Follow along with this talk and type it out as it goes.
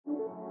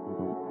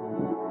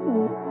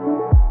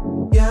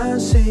Y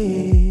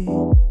así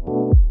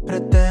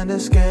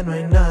pretendes que no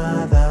hay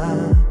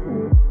nada.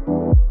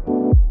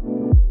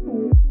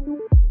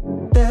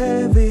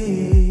 Te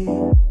vi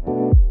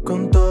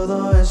con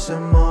todo ese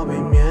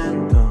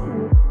movimiento.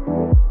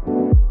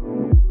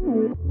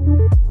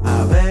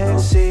 A ver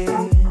si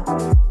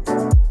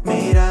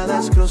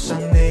miradas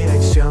cruzan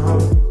dirección.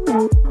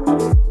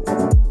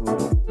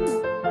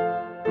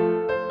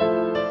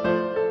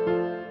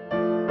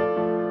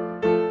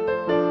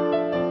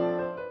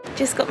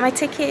 Just got my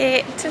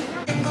ticket.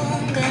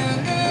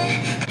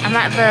 I'm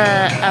at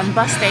the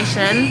bus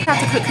station. Had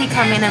to quickly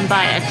come in and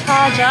buy a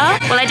charger.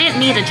 Well, I didn't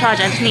need a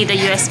charger, I just need a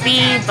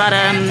USB, but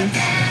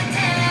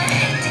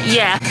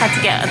yeah, had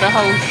to get the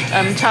whole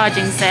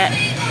charging set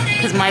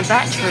because my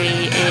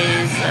battery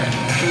is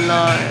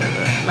low,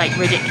 like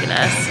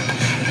ridiculous.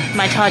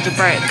 My charger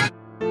broke.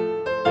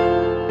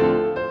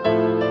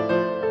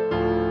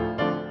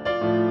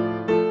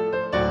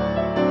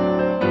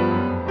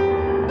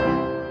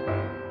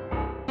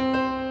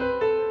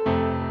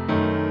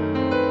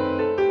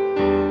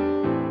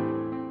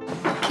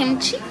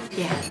 Kimchi?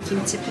 Yeah,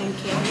 kimchi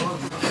pancake.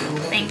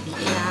 Thank you.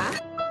 Yeah.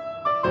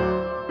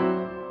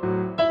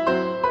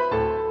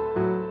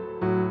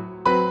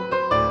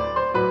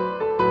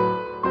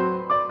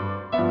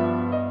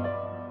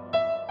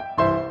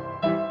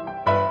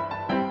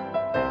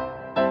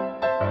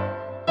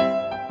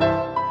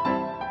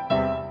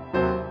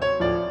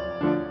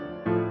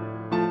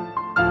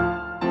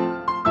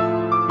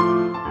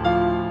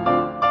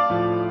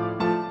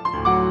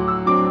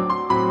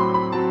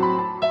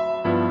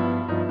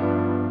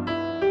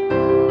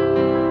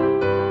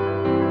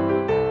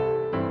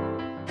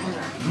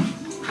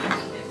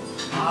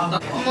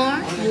 More?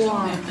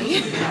 Wow.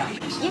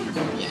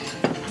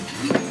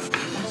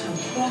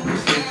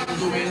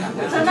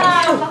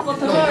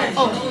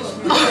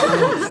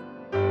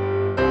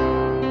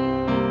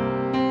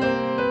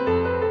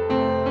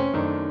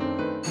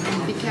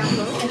 Be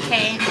careful.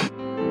 Okay.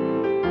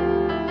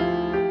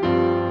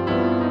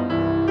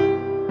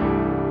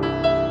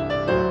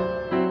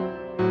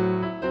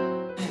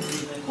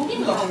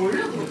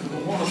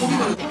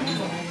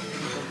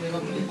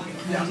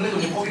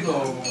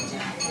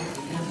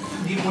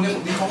 네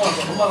보내고 네 가고 나서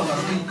엄마랑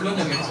나랑 그런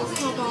얘기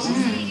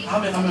했거든.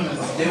 다음에 가면은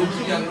내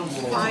우주야 이런 거.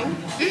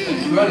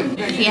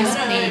 Yes,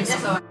 please.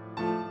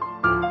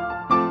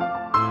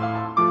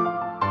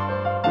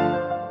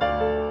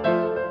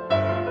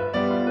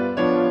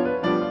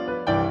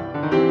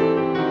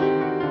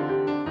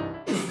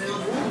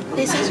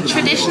 This is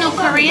traditional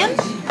Korean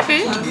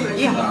food?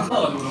 Yeah.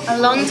 A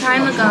long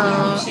time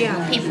ago,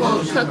 Yeah.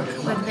 people cook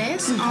with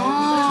this.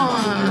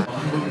 Oh.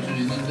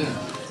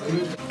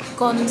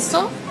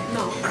 Gonso?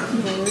 No.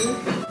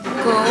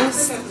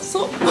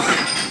 Goso?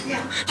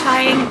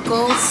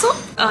 Triangle soup?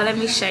 Oh, let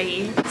me show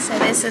you. So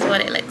this is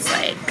what it looks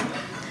like.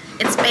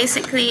 It's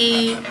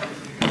basically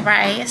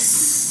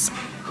rice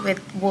with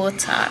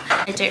water.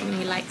 I don't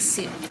really like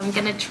soup. I'm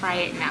gonna try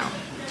it now.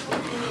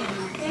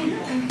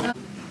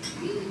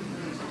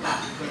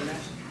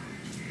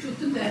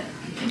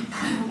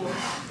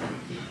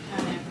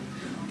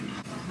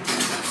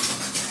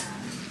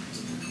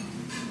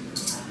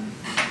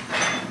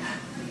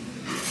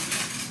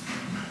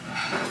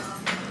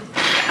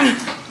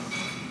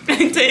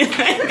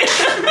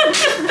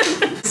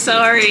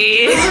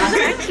 Sorry. It's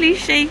actually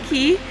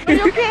shaky. Are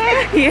you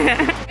okay?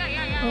 Yeah.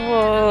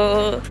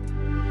 Whoa.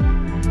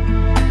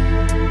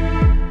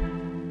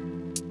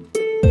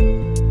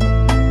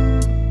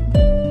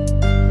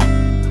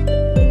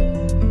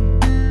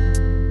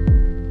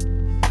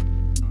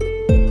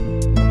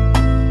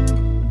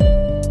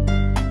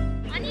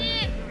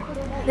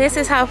 This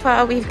is how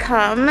far we've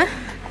come.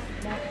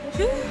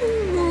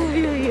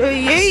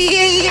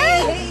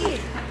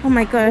 Oh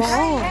my gosh.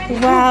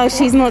 Wow,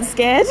 she's not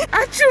scared.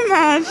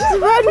 Achuma, she's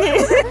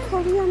running.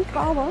 Korean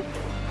flower.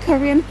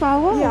 Korean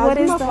flower? Yeah, what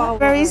is that? flower.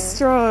 Very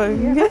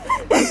strong. Yeah.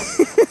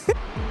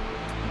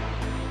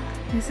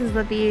 This is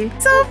the view.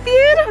 So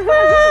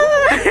beautiful!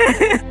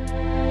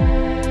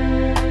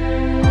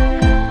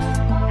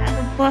 At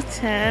the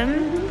bottom,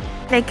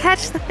 they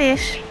catch the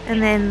fish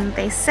and then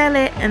they sell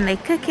it and they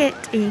cook it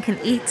and you can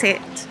eat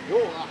it.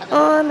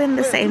 All in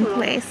the same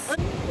place.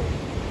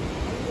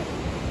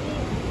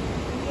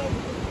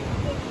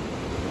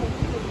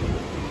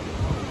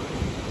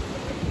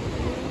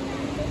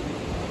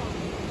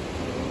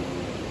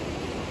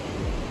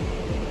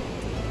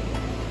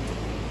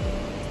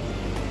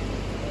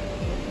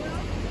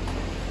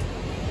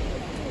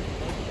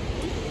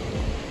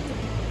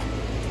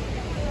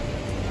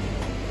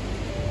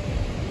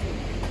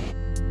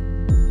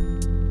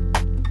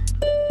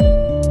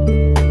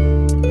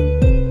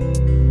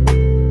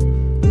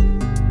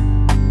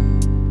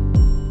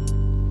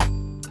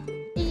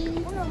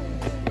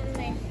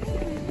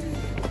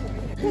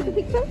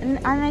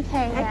 I'm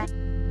okay, yeah.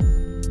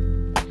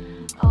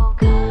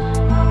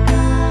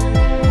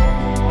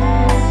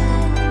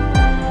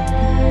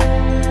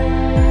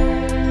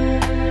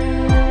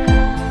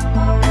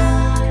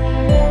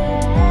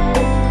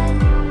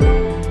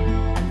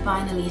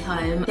 me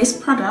home. This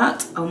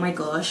product, oh my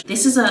gosh,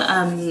 this is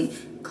a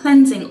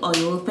cleansing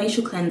oil,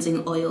 facial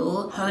cleansing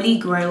oil, holy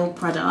grail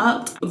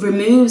product.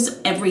 Removes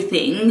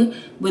everything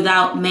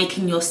without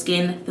making your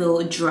skin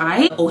feel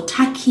dry or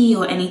tacky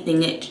or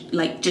anything. It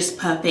like just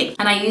perfect.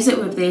 And I use it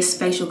with this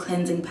facial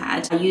cleansing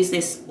pad. I use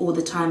this all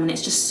the time and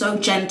it's just so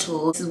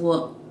gentle. This is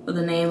what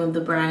the name of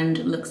the brand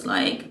looks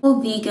like.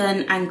 All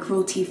vegan and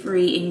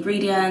cruelty-free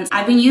ingredients.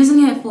 I've been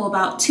using it for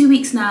about 2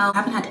 weeks now. I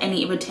haven't had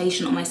any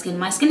irritation on my skin.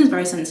 My skin is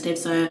very sensitive,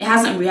 so it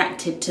hasn't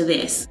reacted to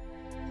this.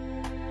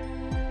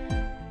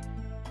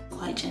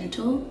 Quite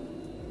gentle.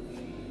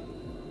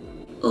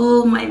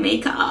 All my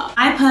makeup.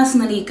 I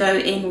personally go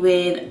in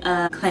with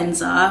a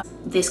cleanser.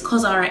 This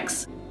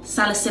CosRx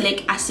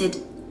Salicylic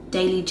Acid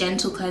Daily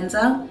Gentle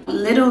Cleanser.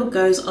 Little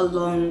goes a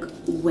long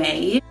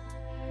way.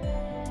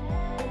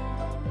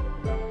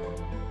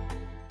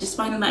 Just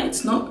finding that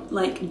it's not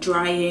like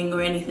drying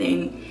or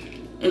anything.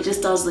 It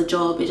just does the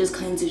job. It just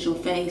cleanses your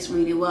face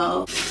really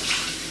well.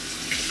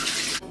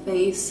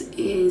 Face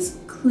is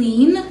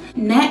clean.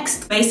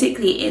 Next,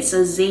 basically it's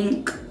a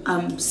zinc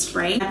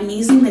spray. I've been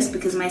using this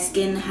because my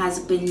skin has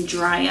been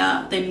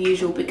drier than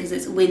usual because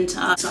it's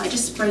winter. So I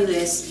just spray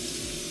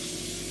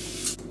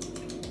this.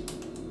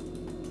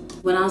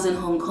 When I was in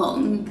Hong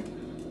Kong,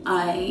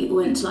 I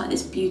went to like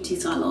this beauty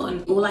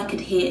salon. All I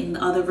could hear in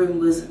the other room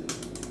was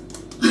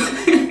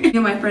me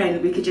and my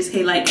friend, we could just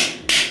hear like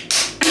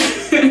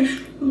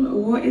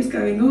what is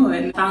going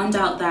on? Found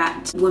out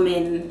that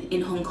women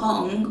in Hong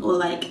Kong or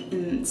like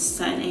in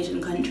certain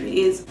Asian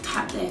countries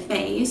tap their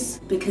face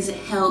because it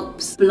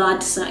helps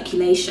blood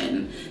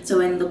circulation. So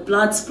when the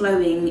blood's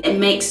flowing, it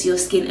makes your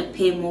skin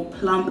appear more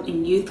plump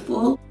and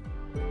youthful.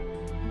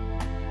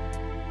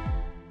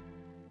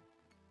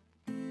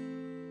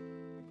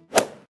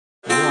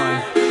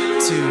 One,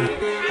 two,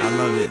 I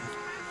love it.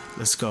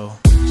 Let's go.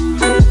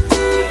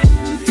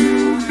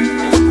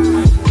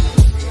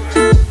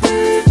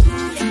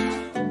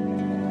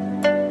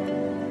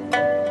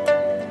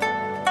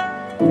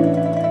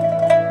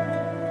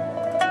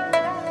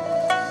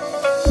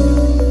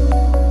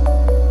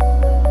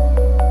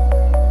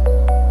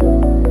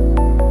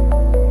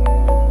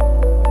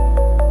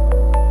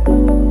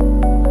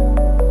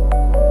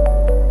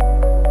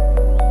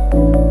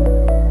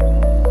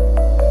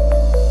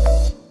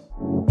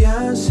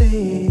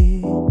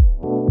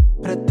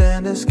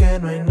 Pretendes que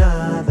no hay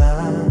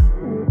nada.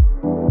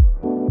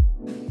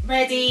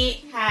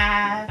 Ready,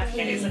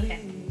 happy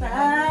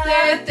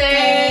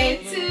Birthday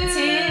to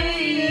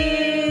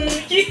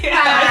you.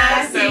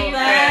 Happy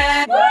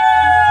birthday.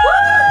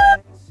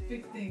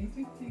 Big things,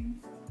 big things.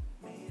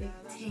 Big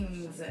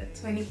things at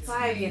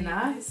 25, you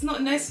know? It's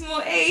not no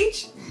small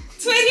age.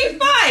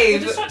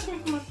 25! Distract me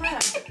from my prayer.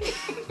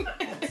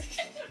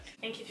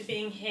 Thank you for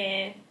being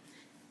here.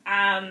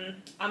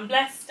 I'm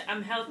blessed,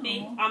 I'm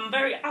healthy, I'm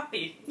very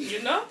happy,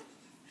 you know?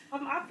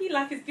 I'm happy,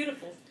 life is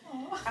beautiful.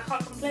 I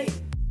can't complain.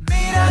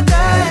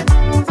 Mírate,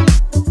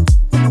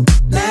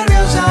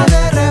 nerviosa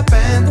de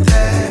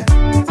repente.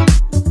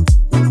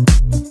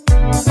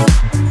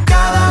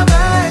 Cada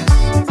vez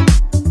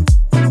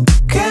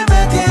que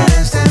me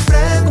tienes de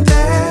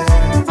frente.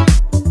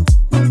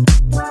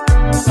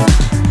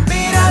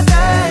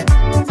 Mírate,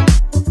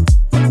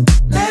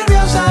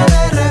 nerviosa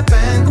de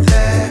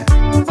repente.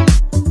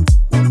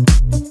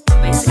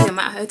 Basically, I'm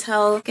at a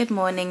hotel. Good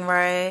morning,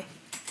 Ro.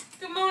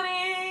 Good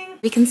morning!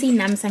 We can see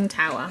Namsang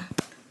Tower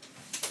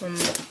from,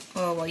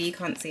 oh well, you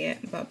can't see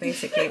it, but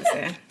basically it's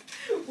there.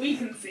 We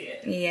can see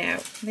it. Yeah,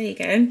 there you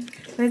go.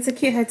 So it's a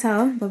cute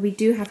hotel, but we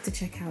do have to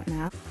check out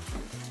now.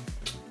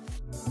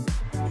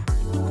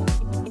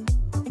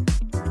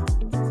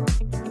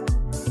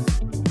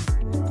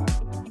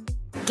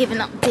 Give an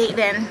update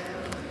then,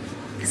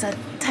 because I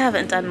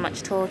haven't done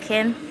much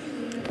talking.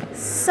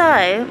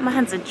 So, my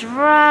hands are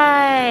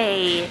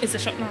dry. Is the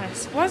shop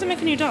nice? Why is it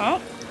making you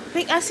dark?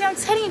 Like, actually, I'm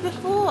telling you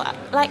before,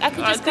 like I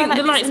could just go think like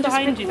the this light's and just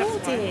behind you, that's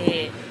record why.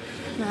 it.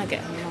 No, I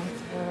get home.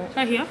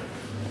 Oh, here?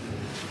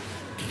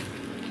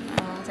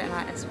 Oh, I don't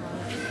like this one.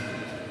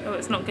 Oh,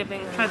 it's not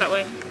giving. Try that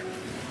way.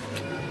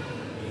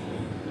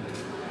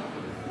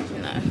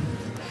 No.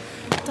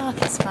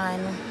 Dark is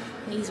fine.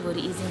 He's what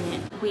he's in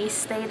it. We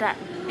stayed at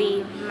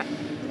the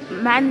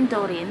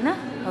Mandarin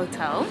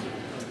Hotel.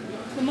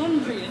 The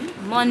Mondrian.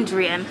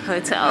 Mondrian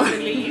Hotel. I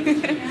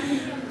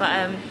believe.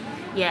 But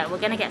yeah, we're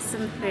gonna get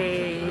some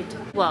food.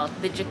 Well,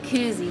 the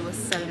jacuzzi was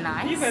so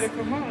nice. You better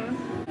come on.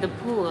 The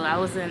pool,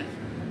 wasn't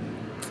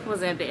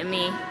a bit of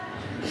me.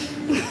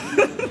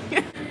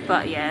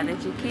 But yeah, the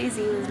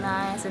jacuzzi was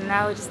nice, and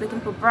now we're just looking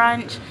for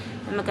brunch.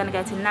 Then we're gonna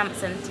go to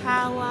Namsang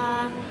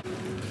Tower.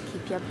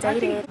 Keep you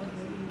updated.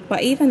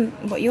 But even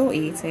what you're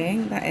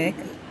eating, that egg.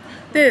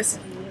 This?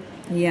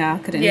 Yeah, I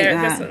couldn't eat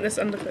that. Yeah, that's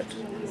undercooked.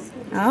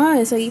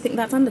 Oh, so you think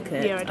that's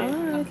undercooked? Yeah, I do.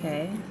 Oh,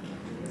 okay.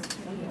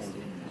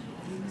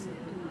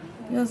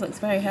 Yours looks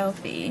very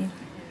healthy.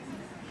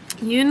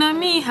 You know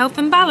me, health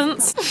and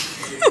balance.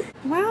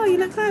 Wow, you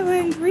look like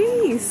we're in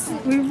Greece.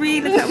 We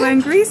really look like we're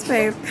in Greece,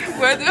 babe.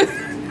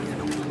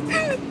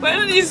 Where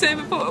did you say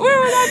before? Where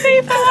would I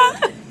be for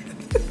that?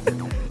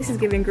 This is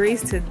giving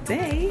grease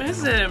today.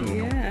 Is it?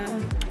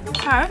 Yeah.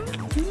 Okay.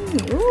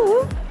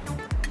 Ooh.